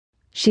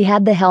She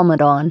had the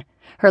helmet on,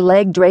 her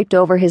leg draped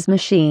over his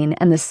machine,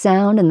 and the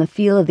sound and the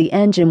feel of the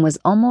engine was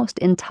almost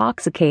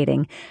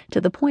intoxicating to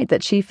the point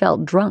that she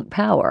felt drunk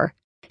power.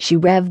 She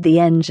revved the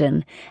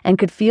engine and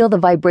could feel the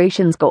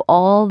vibrations go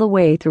all the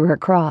way through her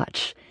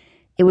crotch.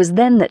 It was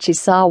then that she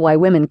saw why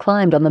women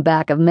climbed on the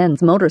back of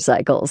men's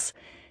motorcycles.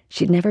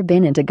 She'd never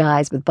been into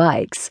guys with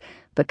bikes,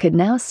 but could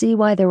now see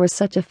why there was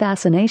such a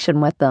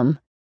fascination with them.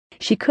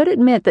 She could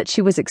admit that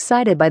she was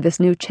excited by this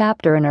new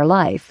chapter in her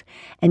life,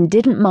 and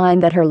didn't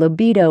mind that her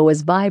libido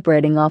was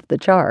vibrating off the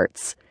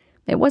charts.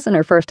 It wasn't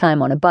her first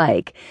time on a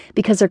bike,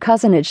 because her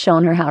cousin had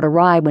shown her how to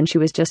ride when she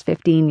was just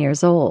 15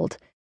 years old.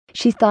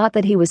 She thought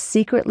that he was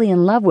secretly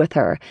in love with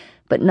her,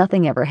 but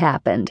nothing ever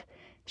happened.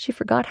 She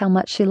forgot how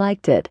much she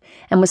liked it,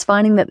 and was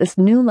finding that this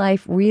new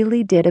life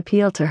really did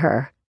appeal to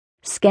her.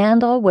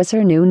 Scandal was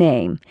her new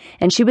name,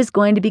 and she was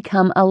going to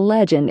become a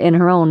legend in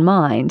her own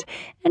mind,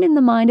 and in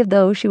the mind of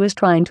those she was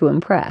trying to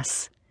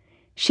impress.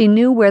 She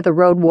knew where the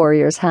road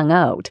warriors hung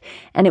out,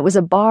 and it was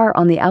a bar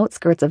on the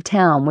outskirts of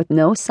town with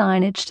no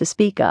signage to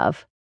speak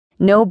of.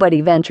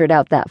 Nobody ventured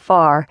out that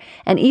far,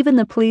 and even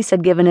the police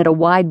had given it a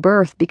wide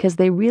berth because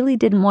they really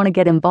didn't want to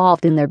get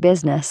involved in their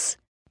business.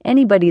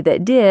 Anybody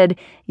that did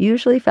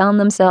usually found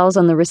themselves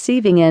on the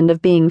receiving end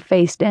of being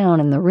face down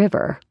in the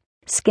river.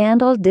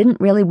 Scandal didn't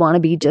really want to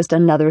be just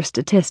another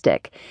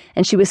statistic,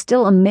 and she was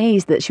still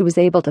amazed that she was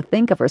able to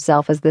think of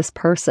herself as this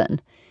person.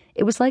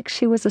 It was like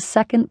she was a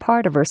second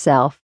part of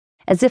herself,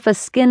 as if a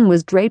skin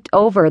was draped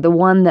over the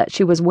one that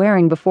she was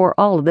wearing before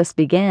all of this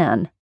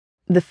began.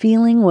 The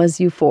feeling was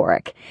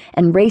euphoric,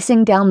 and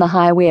racing down the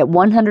highway at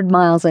 100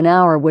 miles an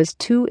hour was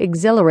too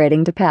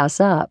exhilarating to pass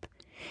up.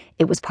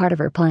 It was part of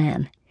her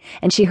plan,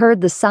 and she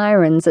heard the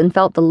sirens and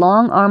felt the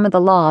long arm of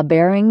the law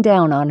bearing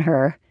down on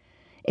her.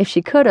 If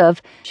she could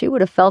have, she would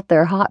have felt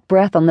their hot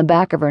breath on the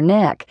back of her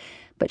neck,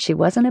 but she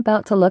wasn't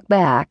about to look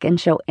back and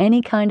show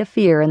any kind of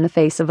fear in the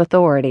face of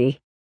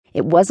authority.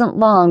 It wasn't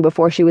long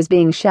before she was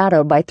being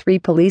shadowed by 3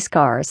 police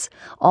cars,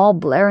 all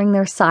blaring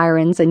their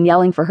sirens and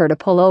yelling for her to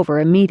pull over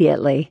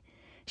immediately.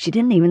 She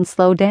didn't even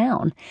slow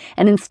down,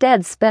 and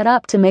instead sped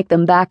up to make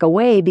them back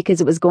away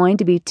because it was going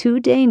to be too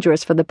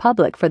dangerous for the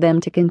public for them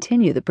to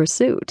continue the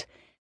pursuit.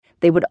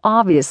 They would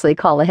obviously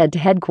call ahead to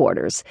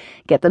headquarters,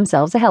 get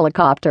themselves a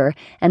helicopter,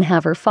 and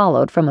have her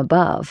followed from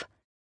above.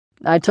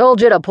 "I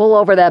told you to pull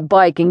over that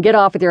bike and get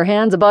off with your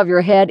hands above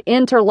your head,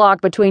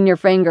 interlocked between your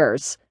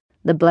fingers."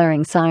 The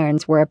blaring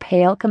sirens were a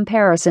pale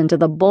comparison to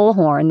the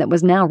bullhorn that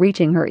was now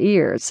reaching her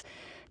ears.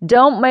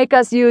 "Don't make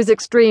us use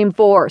extreme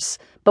force,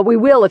 but we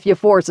will if you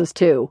force us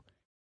to."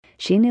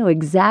 She knew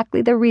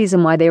exactly the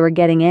reason why they were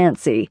getting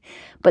antsy,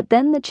 but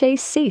then the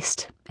chase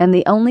ceased, and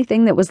the only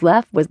thing that was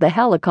left was the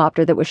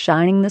helicopter that was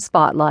shining the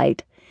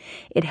spotlight.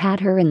 It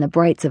had her in the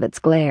brights of its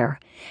glare,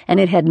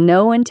 and it had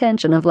no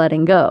intention of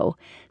letting go,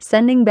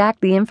 sending back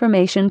the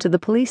information to the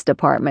police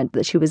department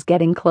that she was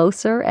getting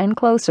closer and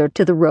closer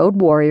to the road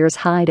warriors'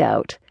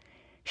 hideout.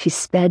 She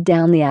sped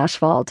down the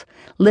asphalt,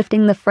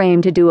 lifting the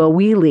frame to do a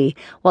wheelie,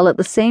 while at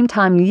the same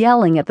time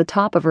yelling at the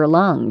top of her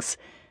lungs.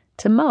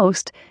 To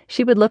most,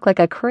 she would look like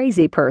a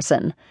crazy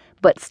person,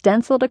 but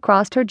stenciled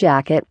across her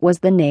jacket was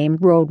the name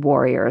Road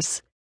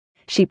Warriors.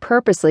 She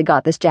purposely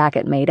got this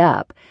jacket made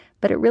up,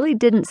 but it really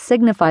didn't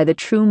signify the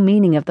true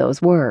meaning of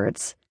those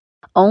words.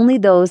 Only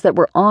those that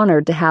were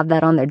honored to have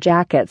that on their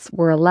jackets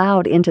were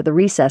allowed into the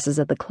recesses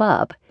of the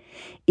club.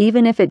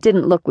 Even if it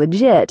didn't look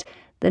legit,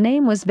 the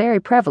name was very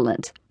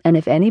prevalent, and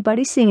if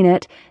anybody seen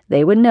it,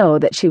 they would know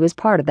that she was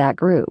part of that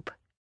group.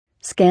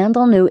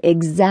 Scandal knew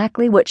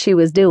exactly what she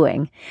was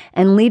doing,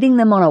 and leading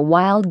them on a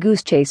wild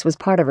goose chase was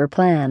part of her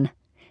plan.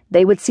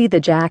 They would see the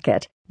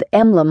jacket, the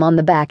emblem on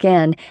the back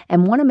end,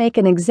 and want to make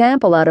an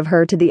example out of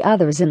her to the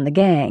others in the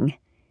gang.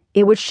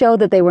 It would show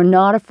that they were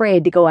not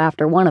afraid to go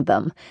after one of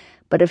them,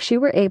 but if she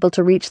were able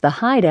to reach the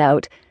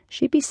hideout,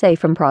 she'd be safe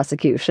from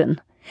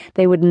prosecution.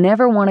 They would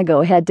never want to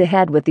go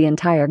head-to-head with the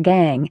entire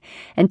gang,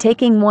 and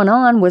taking one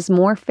on was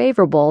more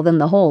favorable than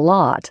the whole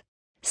lot.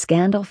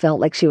 Scandal felt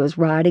like she was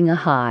riding a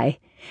high,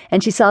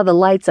 and she saw the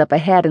lights up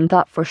ahead and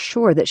thought for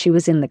sure that she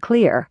was in the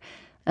clear.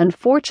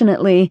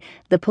 Unfortunately,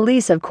 the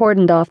police have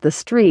cordoned off the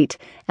street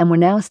and were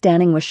now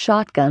standing with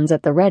shotguns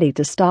at the ready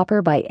to stop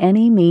her by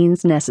any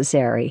means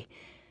necessary.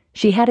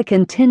 She had a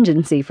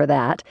contingency for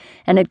that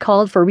and had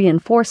called for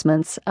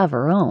reinforcements of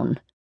her own.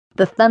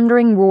 The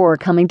thundering roar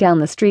coming down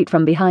the street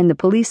from behind the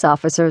police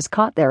officers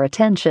caught their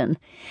attention,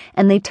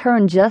 and they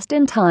turned just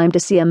in time to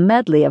see a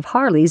medley of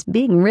Harleys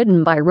being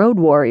ridden by road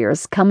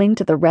warriors coming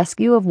to the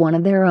rescue of one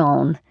of their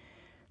own.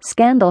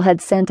 Scandal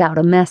had sent out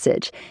a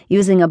message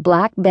using a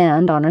black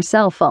band on her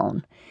cell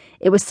phone.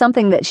 It was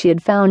something that she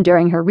had found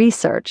during her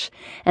research,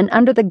 and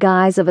under the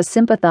guise of a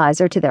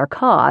sympathizer to their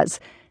cause,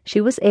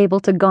 she was able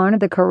to garner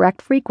the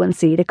correct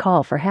frequency to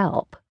call for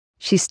help.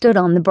 She stood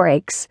on the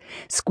brakes,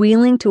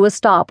 squealing to a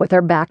stop with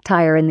her back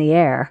tire in the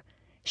air.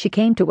 She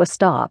came to a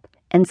stop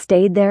and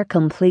stayed there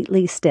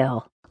completely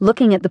still,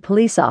 looking at the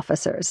police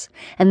officers,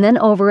 and then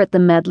over at the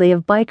medley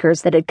of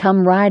bikers that had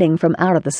come riding from out of the